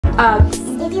Uggs.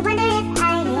 If you wonder if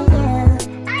I hate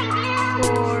you, I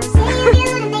do. Say you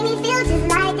to make me feel just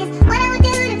like this. What I would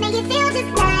do to make you feel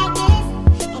just like this.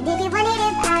 And if you wondered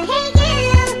if I hate you,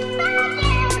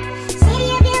 say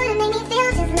you to make me feel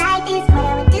just like this. What I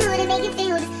would do to make you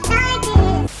feel just like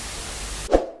this.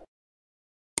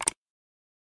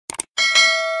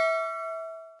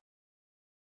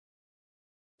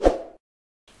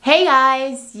 Hey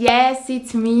guys, yes,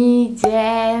 it's me,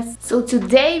 Jess. So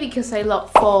today, because I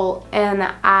love fall and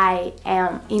I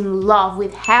am in love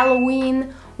with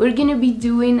Halloween, we're gonna be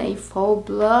doing a fall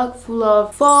vlog full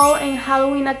of fall and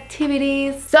Halloween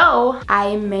activities. So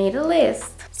I made a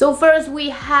list. So first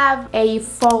we have a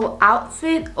fall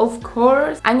outfit, of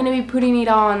course. I'm gonna be putting it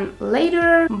on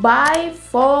later. Buy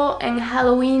fall and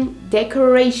Halloween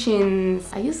decorations.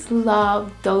 I just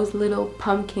love those little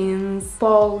pumpkins,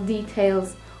 fall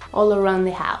details all around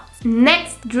the house.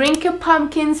 Next, drink a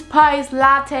pumpkin spice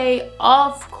latte,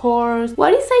 of course.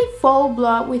 What is a fall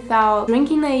vlog without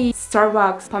drinking a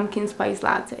Starbucks pumpkin spice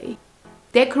latte?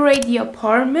 Decorate the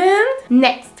apartment.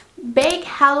 Next, bake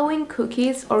Halloween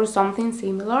cookies or something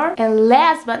similar. And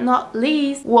last but not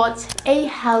least, watch a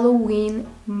Halloween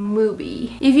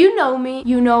movie. If you know me,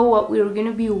 you know what we're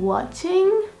gonna be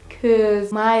watching,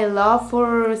 because my love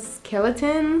for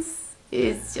skeletons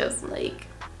is just like...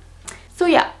 So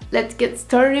yeah, let's get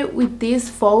started with this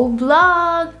fall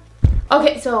vlog.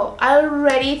 Okay, so I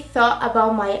already thought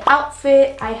about my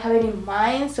outfit. I have it in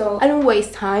mind, so I don't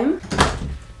waste time.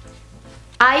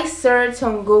 I searched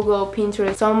on Google,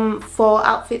 Pinterest, some fall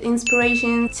outfit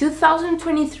inspiration.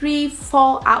 2023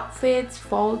 fall outfits,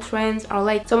 fall trends are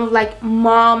like some of like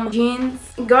mom jeans.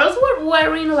 Girls were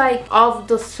wearing like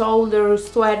off-the-shoulder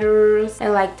sweaters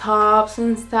and like tops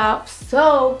and stuff.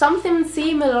 So something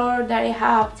similar that I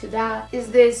have to that is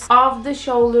this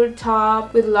off-the-shoulder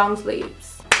top with long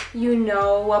sleeves. You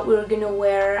know what we're gonna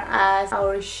wear as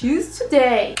our shoes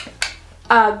today.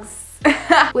 Uggs.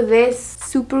 With this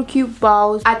super cute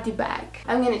bows at the back.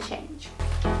 I'm gonna change.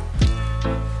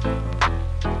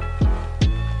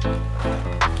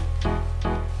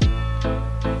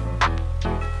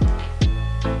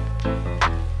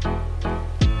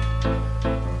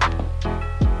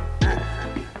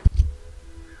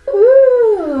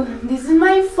 Ooh, this is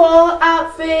my fall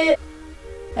outfit.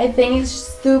 I think it's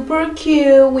super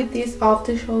cute with this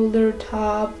off-the-shoulder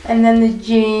top and then the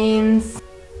jeans.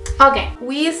 Okay,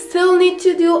 we still need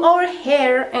to do our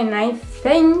hair, and I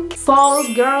think fall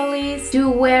girlies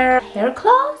do wear hair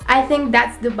cloths. I think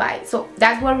that's the vibe. So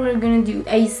that's what we're gonna do.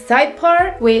 A side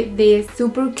part with this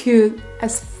super cute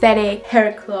aesthetic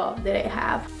hair cloth that I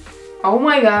have. Oh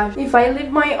my gosh, if I lift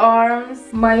my arms,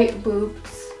 my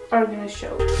boobs are gonna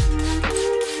show.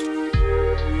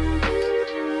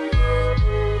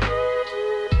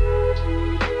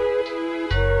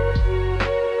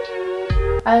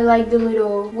 I like the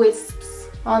little wisps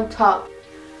on top.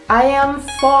 I am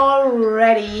fall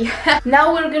ready.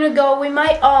 Now we're gonna go with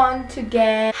my aunt to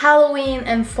get Halloween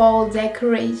and fall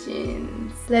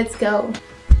decorations. Let's go.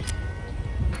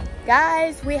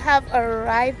 Guys, we have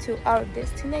arrived to our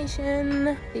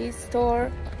destination. This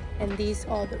store and this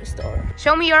other store.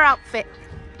 Show me your outfit.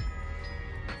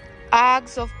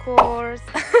 Uggs, of course.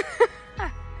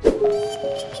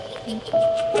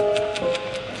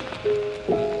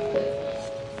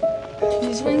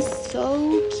 This one's so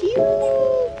cute.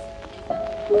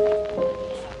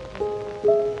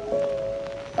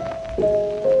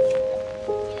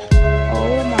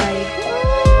 Oh my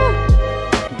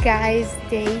god. Guys,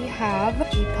 they have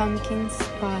a pumpkin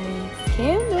spice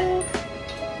candle.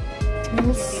 It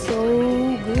smells so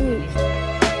good.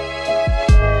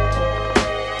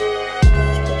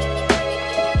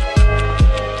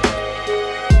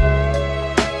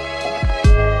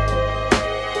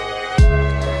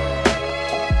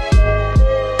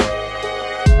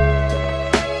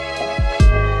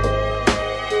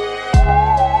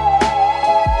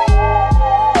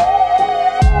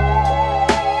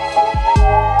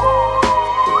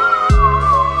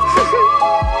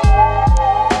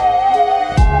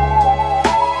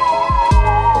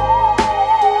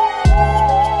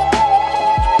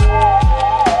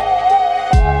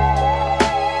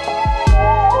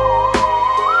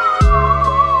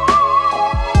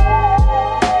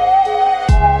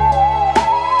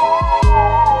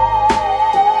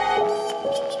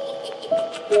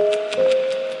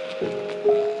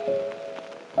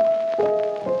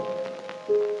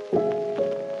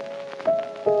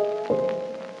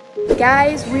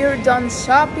 Guys, we're done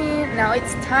shopping. Now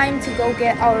it's time to go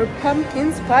get our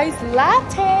pumpkin spice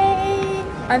latte.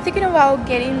 I'm thinking about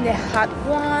getting the hot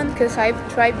one because I've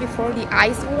tried before the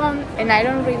iced one and I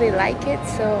don't really like it,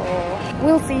 so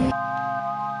we'll see.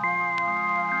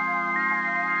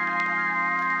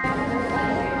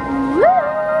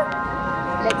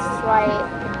 try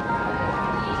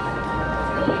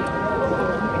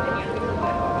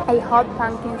a hot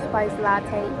pumpkin spice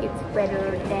latte. It's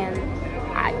better than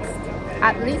iced,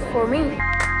 at least for me.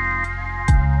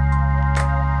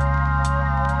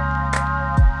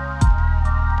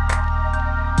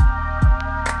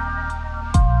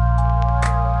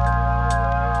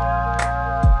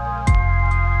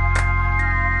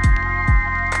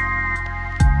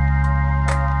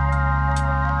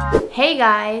 Hey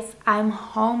guys, I'm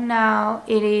home now.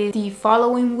 It is the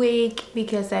following week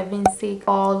because I've been sick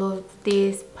all of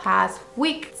this past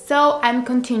week. So I'm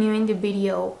continuing the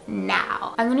video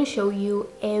now. I'm gonna show you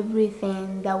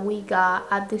everything that we got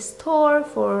at the store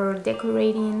for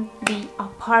decorating the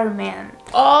apartment.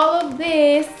 All of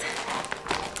this.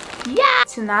 Yeah!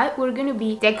 Tonight we're gonna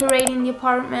be decorating the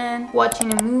apartment,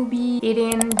 watching a movie,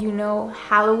 eating, you know,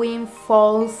 Halloween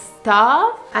fall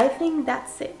stuff. I think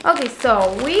that's it. Okay,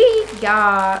 so we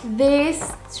got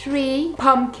these 3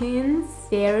 pumpkins.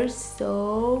 They're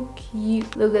so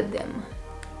cute. Look at them.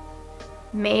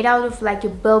 Made out of like a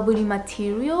velvety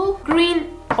material.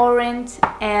 Green, orange,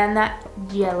 and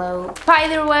yellow.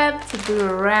 Spider web to go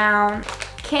around.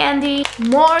 Candy,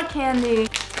 more candy.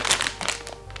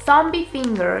 Zombie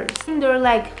fingers. They're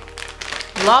like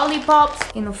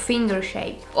lollipops in a finger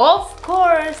shape. Of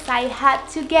course, I had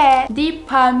to get the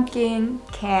pumpkin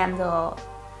candle.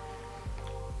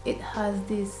 It has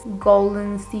this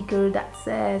golden sticker that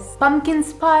says pumpkin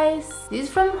spice. This is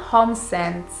from Home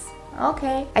Sense.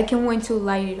 Okay, I can't wait to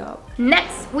light it up.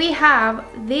 Next, we have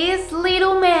this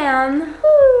little man.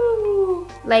 Woo!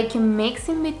 Like a mix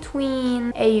in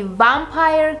between a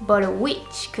vampire but a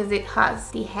witch, because it has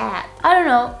the hat. I don't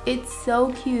know, it's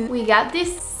so cute. We got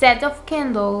this set of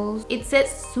candles. It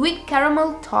says sweet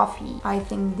caramel toffee. I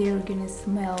think they're gonna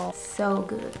smell so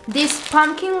good. This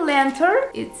pumpkin lantern,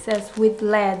 it says with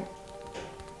lead.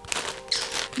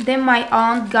 Then my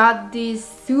aunt got this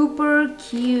super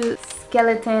cute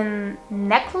skeleton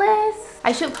necklace.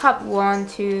 I should have one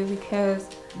too because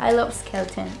I love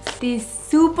skeletons. This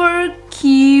super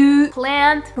cute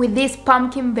plant with this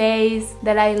pumpkin base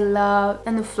that I love,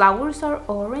 and the flowers are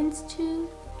orange too.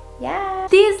 Yeah.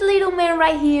 This little man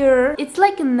right here, it's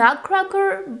like a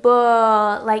nutcracker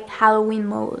but like Halloween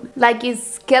mode. Like a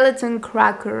skeleton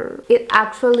cracker. It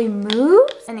actually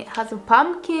moves and it has a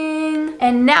pumpkin.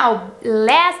 And now,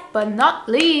 last but not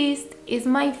least, is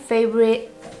my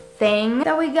favorite thing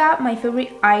that we got, my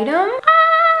favorite item.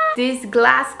 This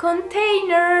glass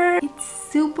container. It's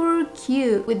super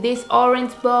cute with this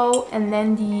orange bow and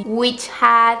then the witch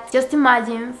hat. Just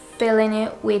imagine filling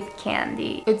it with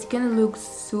candy. It's gonna look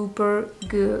super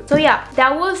good. So yeah,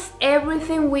 that was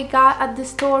everything we got at the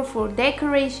store for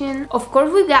decoration. Of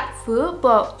course we got food,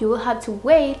 but you will have to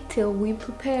wait till we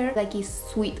prepare like a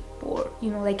sweet board,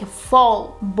 you know, like a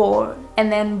fall board,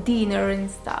 and then dinner and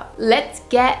stuff. Let's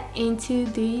get into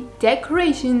the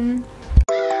decoration.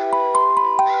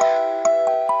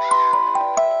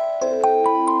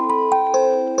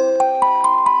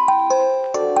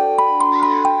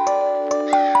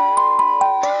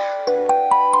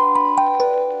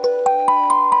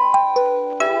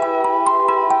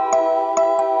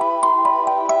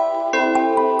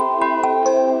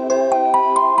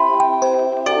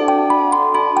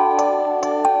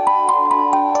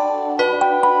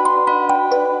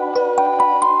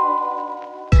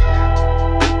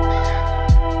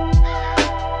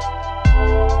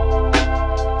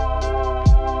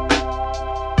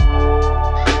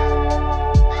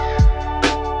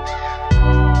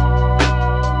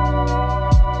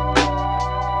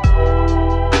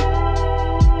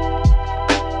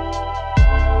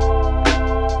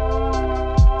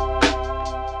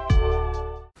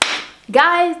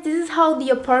 Guys, this is how the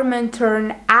apartment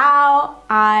turned out.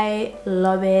 I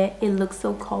love it. It looks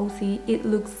so cozy. It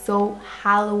looks so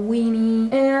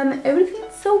Halloween-y. And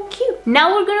everything's so cute.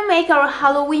 Now we're gonna make our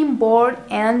Halloween board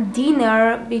and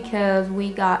dinner because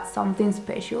we got something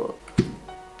special.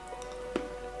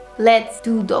 Let's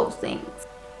do those things.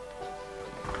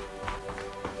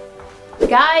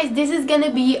 Guys, this is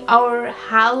gonna be our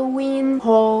Halloween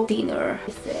whole dinner.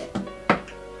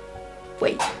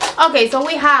 Wait. Okay, so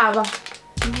we have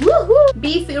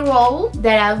beefy roll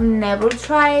that I've never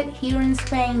tried here in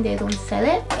Spain. They don't sell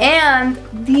it. And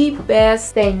the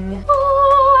best thing,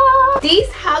 these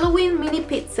Halloween mini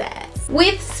pizzas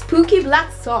with spooky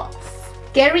black sauce,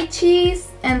 scary cheese,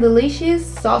 and delicious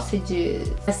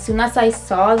sausages. As soon as I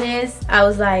saw this, I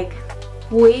was like,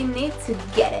 we need to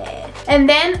get it. And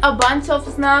then a bunch of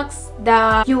snacks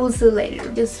that you will see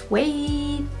later. Just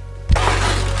wait.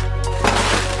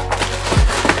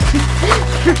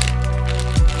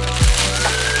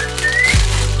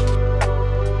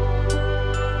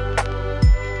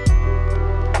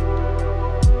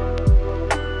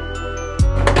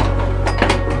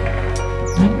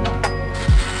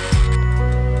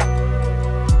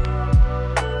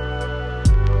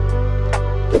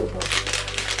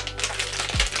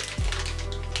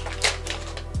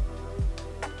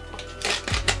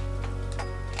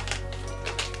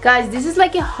 Guys, this is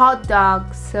like a hot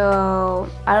dog, so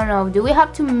I don't know, do we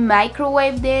have to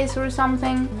microwave this or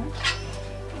something?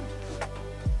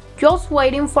 Just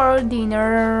waiting for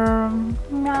dinner.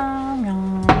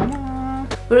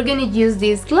 We're gonna use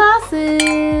these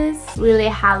glasses. Really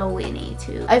Halloweeny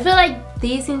too. I feel like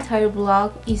this entire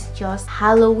vlog is just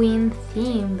Halloween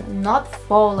themed, not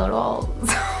fall at all.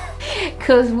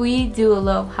 Cause we do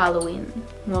love Halloween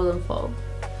more than fall.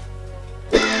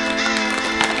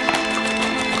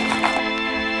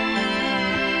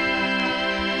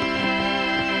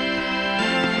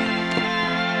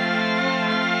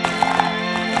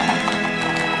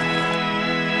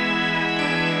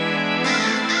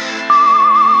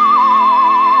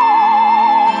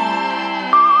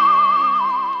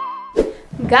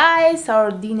 Guys,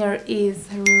 our dinner is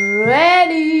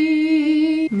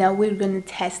ready. Now we're gonna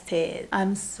test it.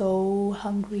 I'm so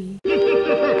hungry.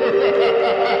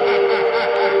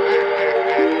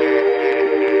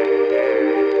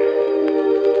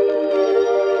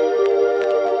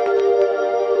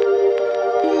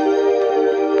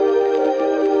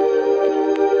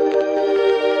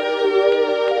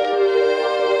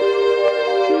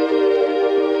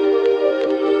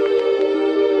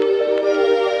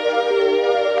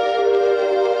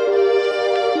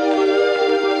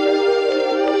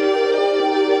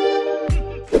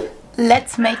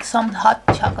 Let's make some hot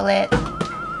chocolate.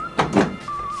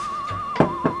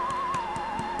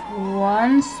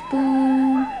 1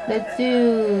 spoon. Let's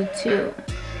do 2.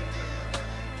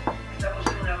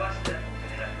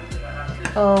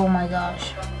 Oh my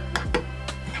gosh.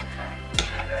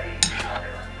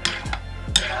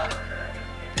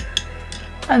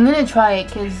 I'm gonna try it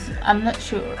because I'm not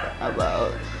sure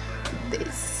about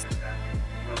this.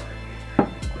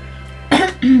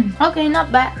 Okay,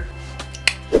 not bad.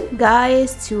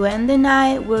 Guys, to end the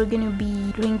night, we're gonna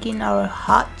be drinking our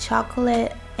hot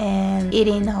chocolate and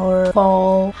eating our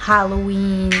fall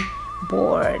Halloween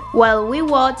board while we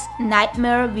watch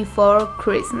Nightmare Before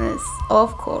Christmas,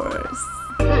 of course.